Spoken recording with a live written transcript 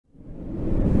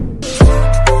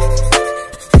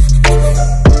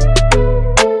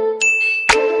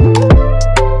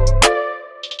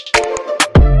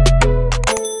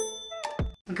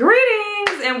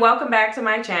welcome back to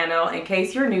my channel. In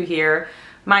case you're new here,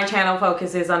 my channel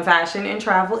focuses on fashion and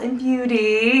travel and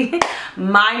beauty.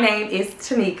 My name is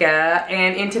Tenicka,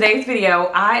 and in today's video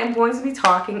I am going to be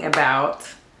talking about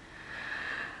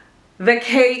the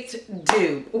Khaite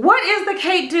dupe. What is the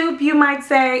Khaite dupe, you might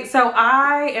say? So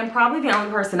I am probably the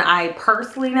only person I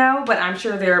personally know, but I'm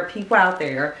sure there are people out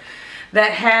there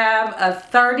that have a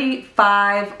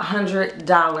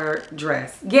 $3,500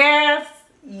 dress.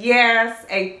 Yes,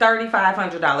 a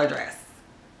 $3,500 dress.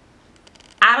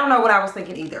 I don't know what I was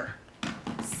thinking either.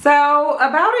 So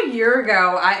about a year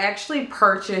ago, I actually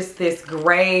purchased this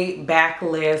gray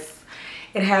backless.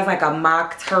 It has like a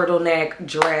mock turtleneck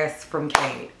dress from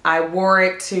Khaite. I wore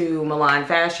it to Milan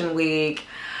Fashion Week.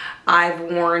 I've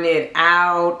worn it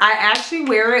out. I actually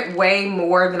wear it way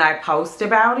more than I post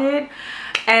about it.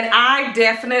 And I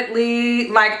definitely,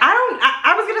 like,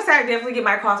 I was gonna say I definitely get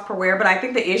my cost per wear, but I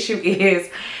think the issue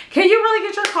is, can you really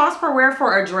get your cost per wear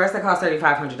for a dress that costs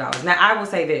 $3,500? Now, I will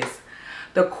say this,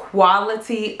 the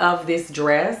quality of this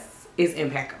dress is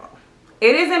impeccable.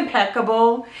 It is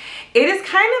impeccable. It is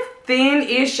kind of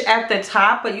thin-ish at the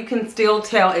top, but you can still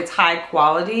tell it's high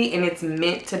quality and it's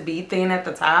meant to be thin at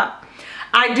the top.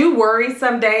 I do worry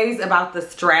some days about the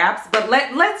straps, but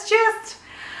let's just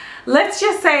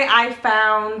say I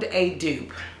found a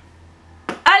dupe.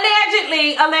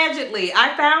 Allegedly,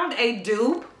 I found a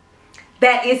dupe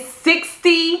that is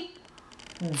 $60.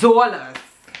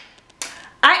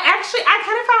 I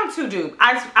kind of found two dupes.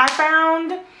 I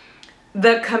found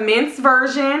the Commence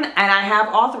version, and I have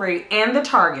all three, and the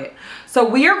Target. So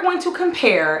we are going to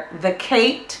compare the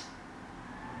Khaite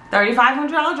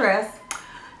 $3,500 dress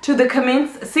to the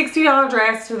Commence $60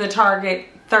 dress to the Target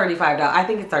 $35. I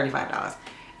think it's $35.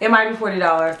 It might be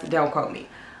 $40, don't quote me.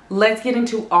 Let's get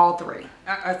into all three.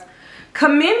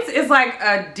 Commence is like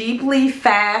a deeply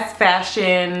fast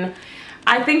fashion.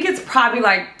 I think it's probably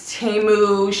like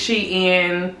Temu,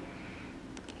 Shein.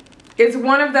 It's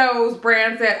one of those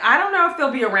brands that I don't know if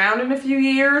they'll be around in a few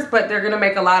years, but they're gonna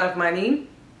make a lot of money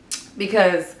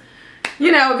because,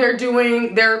 you know, they're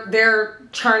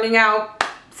churning out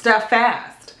stuff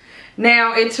fast.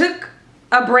 Now, it took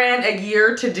a brand a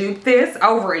year to dupe this,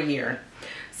 over a year.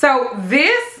 So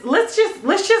this, let's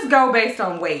just go based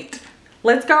on weight.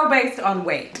 Let's go based on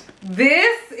weight.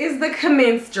 This is the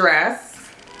Commence dress,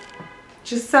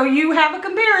 just so you have a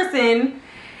comparison.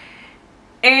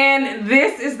 And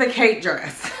this is the Khaite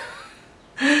dress.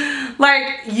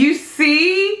 Like, you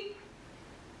see,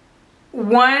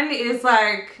 one is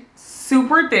like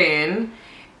super thin,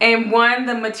 and one,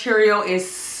 the material is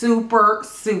super,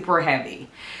 super heavy.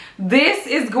 This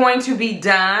is going to be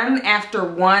done after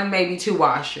one, maybe two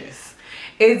washes.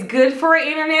 It's good for an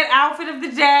internet outfit of the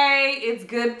day. It's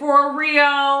good for a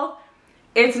reel.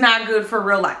 It's not good for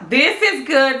real life. This is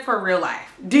good for real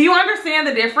life. Do you understand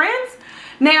the difference?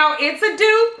 Now, it's a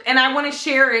dupe, and I want to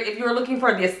share it if you're looking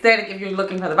for the aesthetic, if you're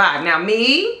looking for the vibe. Now,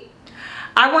 me,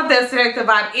 I want the aesthetic, the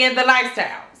vibe, and the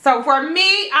lifestyle. So, for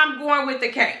me, I'm going with the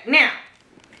Khaite. Now,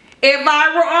 if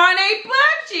I were on a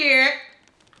budget,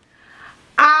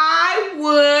 I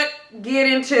would get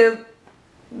into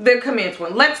the Commence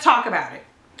one. Let's talk about it.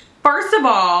 First of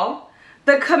all,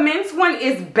 the Commence one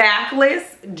is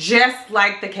backless, just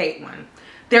like the Khaite one.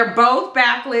 They're both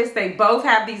backless. They both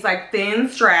have these like thin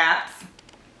straps.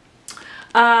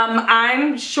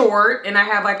 I'm short, and I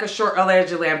have like a short,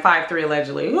 allegedly, I'm 5'3",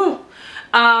 allegedly.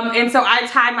 And so I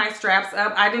tied my straps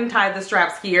up. I didn't tie the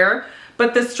straps here,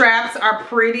 but the straps are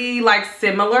pretty like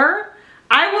similar.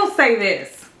 I will say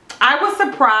this. I was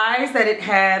surprised that it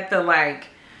had the, like,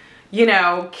 you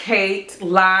know, Khaite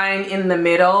line in the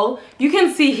middle. You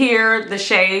can see here the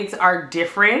shades are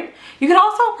different. You can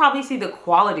also probably see the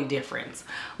quality difference.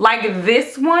 Like,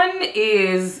 this one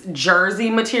is jersey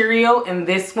material, and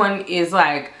this one is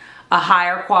like a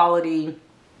higher quality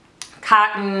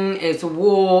cotton. It's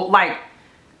wool. Like,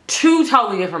 two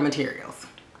totally different materials.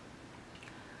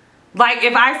 Like,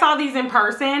 if I saw these in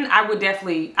person, I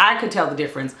could tell the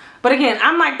difference. But again,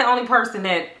 I'm like the only person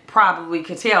that probably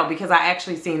could tell because I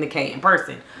actually seen the Khaite in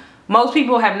person. Most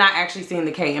people have not actually seen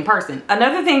the Khaite in person.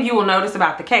 Another thing you will notice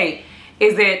about the Khaite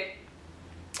is that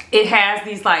it has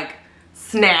these like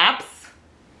snaps.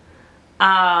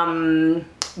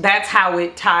 That's how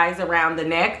it ties around the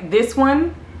neck. This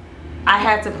one, I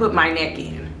had to put my neck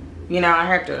in. You know, I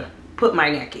had to put my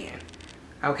neck in.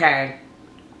 Okay.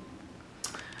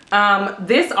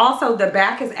 This also, the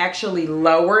back is actually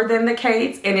lower than the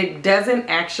Khaite's, and it doesn't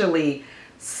actually,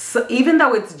 even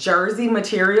though it's jersey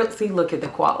material, see, look at the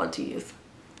qualities.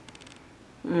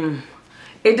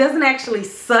 It doesn't actually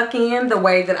suck in the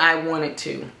way that I want it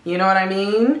to. You know what I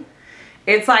mean?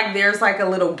 It's like there's like a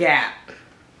little gap.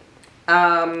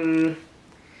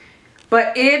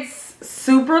 But it's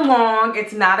super long.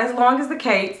 It's not as long as the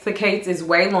Khaite's. The Khaite's is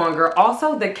way longer.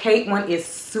 Also, the Khaite one is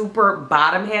super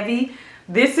bottom heavy.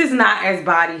 This is not as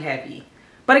body heavy.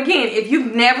 But again, if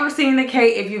you've never seen the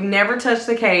Khaite, if you've never touched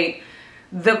the Khaite,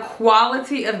 the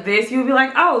quality of this, you'll be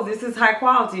like, oh, this is high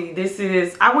quality. This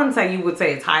is, I wouldn't say you would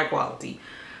say it's high quality.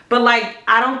 But like,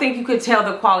 I don't think you could tell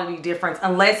the quality difference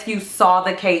unless you saw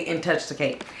the Khaite and touched the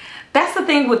Khaite. That's the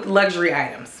thing with luxury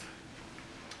items.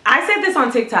 I said this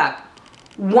on TikTok.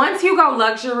 Once you go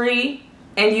luxury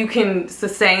and you can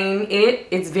sustain it,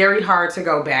 it's very hard to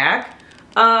go back.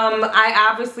 I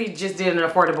obviously just did an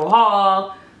affordable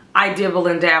haul. I dibble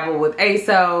and dabble with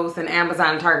ASOS and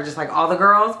Amazon and Target just like all the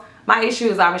girls. My issue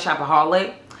is I'm a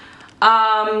shopaholic.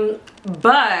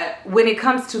 But when it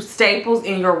comes to staples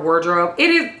in your wardrobe, it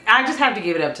is, I just have to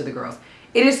give it up to the girls.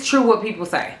 It is true what people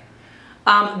say.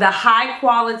 The high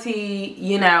quality,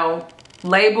 you know,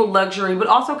 labeled luxury, but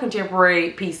also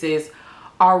contemporary pieces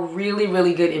are really,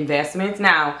 really good investments.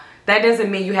 Now, that doesn't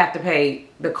mean you have to pay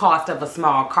the cost of a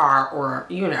small car or,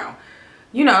 you know,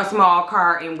 a small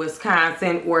car in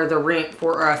Wisconsin or the rent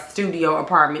for a studio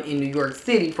apartment in New York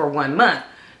City for 1 month.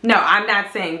 No, I'm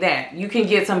not saying that. You can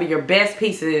get some of your best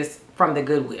pieces from the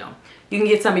Goodwill. You can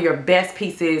get some of your best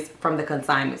pieces from the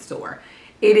consignment store.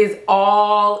 It is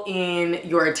all in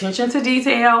your attention to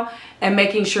detail and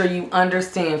making sure you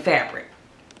understand fabric.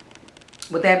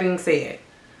 With that being said,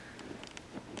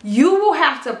 you will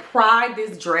have to pry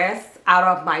this dress out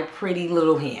of my pretty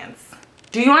little hands.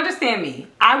 Do you understand me?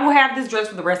 I will have this dress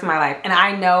for the rest of my life. And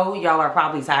I know y'all are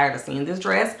probably tired of seeing this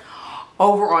dress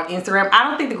over on Instagram. I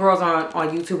don't think the girls on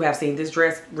YouTube have seen this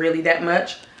dress really that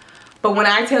much. But when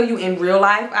I tell you in real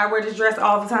life, I wear this dress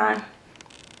all the time.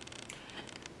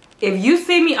 If you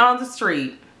see me on the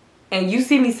street and you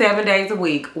see me 7 days a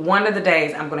week, one of the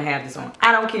days I'm going to have this on.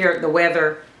 I don't care the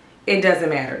weather. It doesn't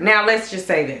matter. Now, let's just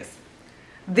say this.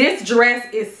 This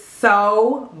dress is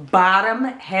so bottom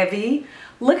heavy.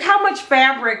 Look how much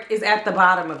fabric is at the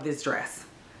bottom of this dress.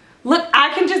 Look,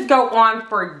 I can just go on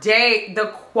for days. The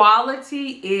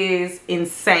quality is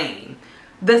insane.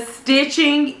 The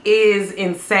stitching is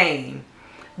insane.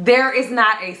 There is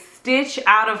not a stitch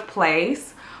out of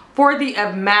place. For the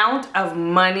amount of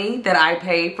money that I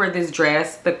paid for this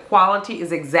dress, the quality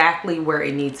is exactly where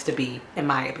it needs to be, in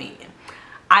my opinion.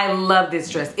 I love this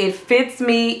dress. It fits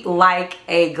me like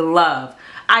a glove.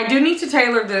 I do need to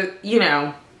tailor the, you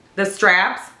know, the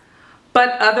straps, but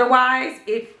otherwise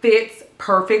it fits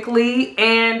perfectly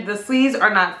and the sleeves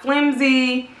are not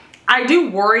flimsy. I do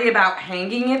worry about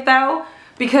hanging it though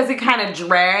because it kind of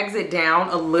drags it down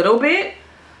a little bit,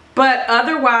 but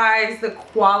otherwise the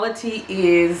quality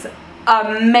is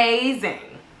amazing.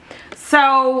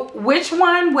 So which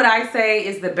one would I say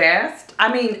is the best?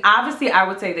 I mean, obviously I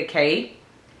would say the Khaite,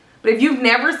 but if you've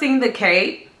never seen the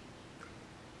Khaite,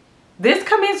 this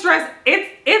Commence dress,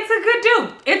 it's a good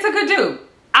dupe. It's a good dupe.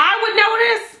 I would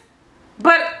notice,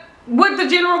 but would the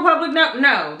general public know?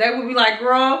 No, they would be like,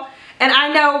 girl, and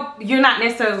I know you're not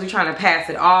necessarily trying to pass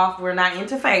it off. We're not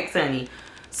into fakes, honey.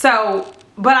 So,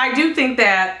 but I do think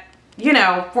that, you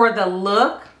know, for the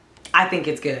look, I think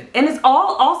it's good. And it's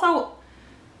also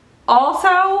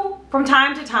from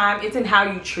time to time, it's in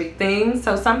how you treat things.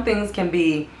 So some things can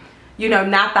be, you know,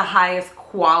 not the highest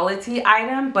quality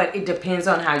item, but it depends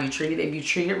on how you treat it. If you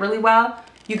treat it really well,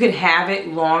 you can have it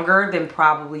longer than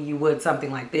probably you would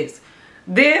something like this.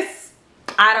 This,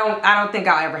 I don't think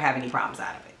I'll ever have any problems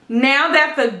out of it. Now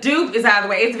that the dupe is out of the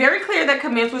way, it's very clear that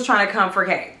Commence was trying to come for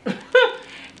Khaite.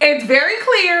 It's very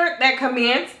clear that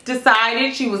Commence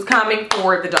decided she was coming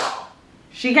for the doll.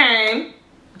 She came.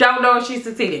 Don't know if she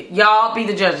succeeded. Y'all be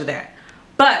the judge of that.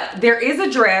 But there is a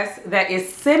dress that is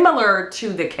similar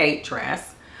to the Khaite dress.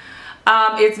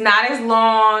 It's not as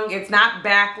long, it's not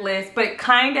backless, but it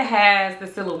kind of has the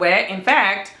silhouette. In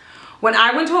fact, when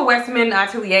I went to a Westman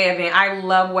Atelier event, I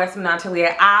love Westman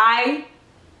Atelier.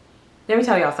 Let me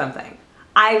tell y'all something.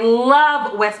 I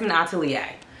love Westman Atelier.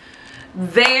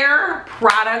 Their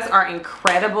products are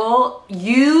incredible.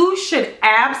 You should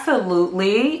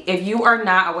absolutely, if you are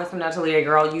not a Westman Atelier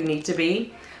girl, you need to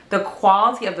be. The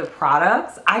quality of the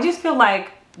products, I just feel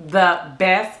like the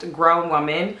best grown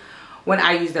woman when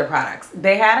I use their products.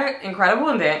 They had an incredible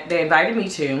event they invited me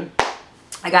to.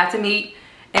 I got to meet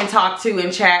and talk to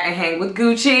and chat and hang with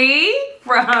Gucci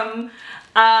from,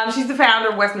 she's the founder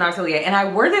of Westman Atelier. And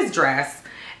I wore this dress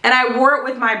and I wore it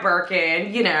with my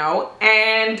Birkin, you know,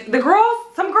 and the girls,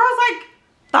 some girls like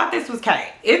thought this was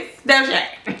Khaite. It's no shame.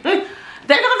 They thought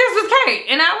this was Khaite.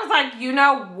 And I was like, you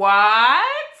know what?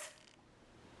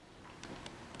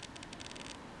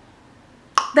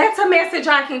 That's a message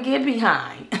I can get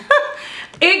behind.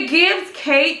 It gives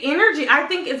Kate energy. I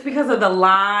think it's because of the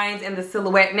lines and the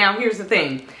silhouette. Now, here's the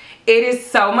thing. It is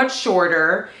so much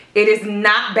shorter. It is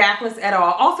not backless at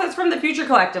all. Also, it's from the Future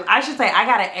Collective. I should say I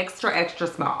got an extra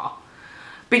small.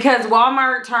 Because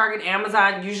Walmart, Target,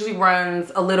 Amazon usually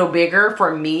runs a little bigger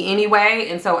for me anyway.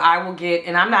 And so I will get,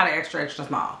 and I'm not an extra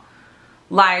small.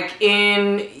 Like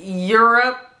in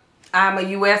Europe, I'm a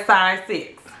US size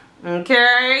 6.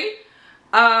 Okay?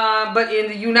 But in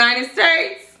the United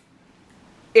States,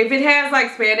 if it has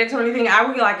like spandex or anything, I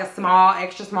would get like a small,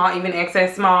 extra small, even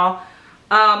XS small.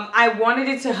 I wanted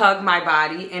it to hug my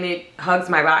body, and it hugs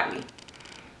my body.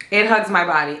 It hugs my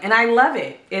body, and I love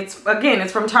it. It's, again,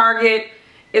 it's from Target.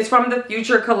 It's from the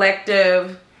Future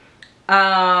Collective,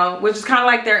 which is kind of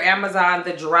like their Amazon,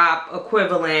 the drop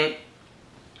equivalent.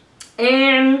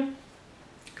 And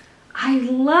I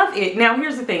love it. Now,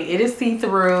 here's the thing. It is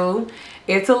see-through.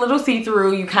 It's a little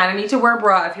see-through. You kind of need to wear a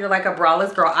bra. If you're like a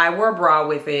braless girl, I wear a bra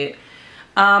with it.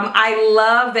 I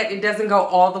love that it doesn't go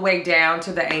all the way down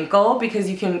to the ankle, because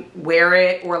you can wear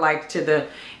it, or like to the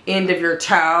end of your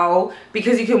toe,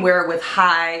 because you can wear it with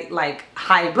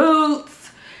high boots.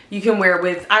 You can wear it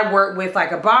with, I wear it with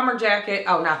like a bomber jacket.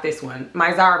 Oh, not this one.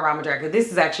 My Zara bomber jacket. This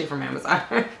is actually from Amazon.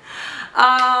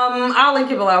 I'll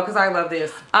link it below because I love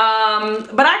this.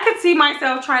 But I could see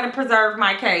myself trying to preserve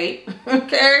my Kate,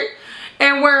 okay?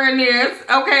 And wearing this,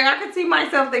 okay? I could see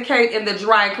myself, the Kate, in the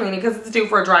dry cleaning, because it's due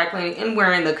for a dry cleaning, and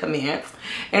wearing the Commense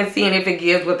and seeing if it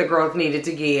gives what the girls needed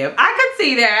to give. I could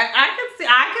see that. I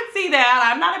could see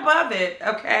that. I'm not above it,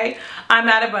 okay? I'm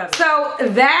not above it. So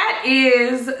that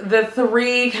is the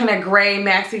 3 kind of gray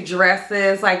maxi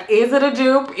dresses. Like, is it a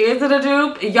dupe? Is it a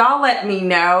dupe? Y'all let me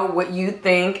know what you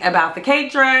think about the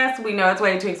Kate dress. We know it's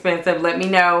way too expensive. Let me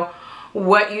know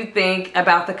what you think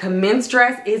about the Commence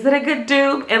dress. Is it a good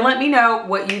dupe? And let me know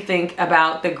what you think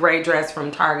about the gray dress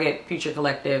from Target Future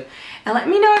Collective. And let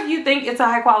me know if you think it's a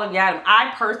high quality item.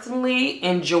 I personally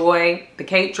enjoy the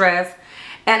Kate dress,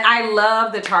 and I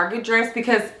love the Target dress,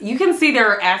 because you can see there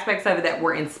are aspects of it that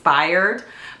were inspired,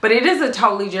 but it is a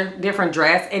totally different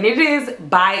dress, and it is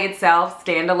by itself,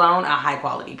 standalone, a high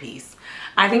quality piece.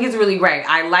 I think it's really great.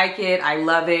 I like it. I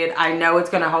love it. I know it's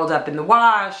gonna hold up in the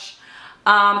wash.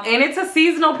 And it's a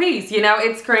seasonal piece, you know,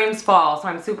 it screams fall, so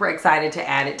I'm super excited to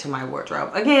add it to my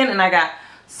wardrobe again. And I got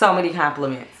so many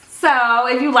compliments. So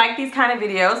if you like these kind of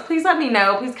videos, please let me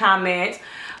know. Please comment,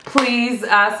 please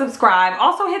subscribe.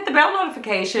 Also hit the bell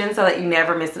notification so that you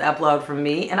never miss an upload from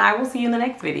me, and I will see you in the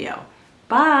next video.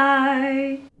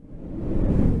 Bye.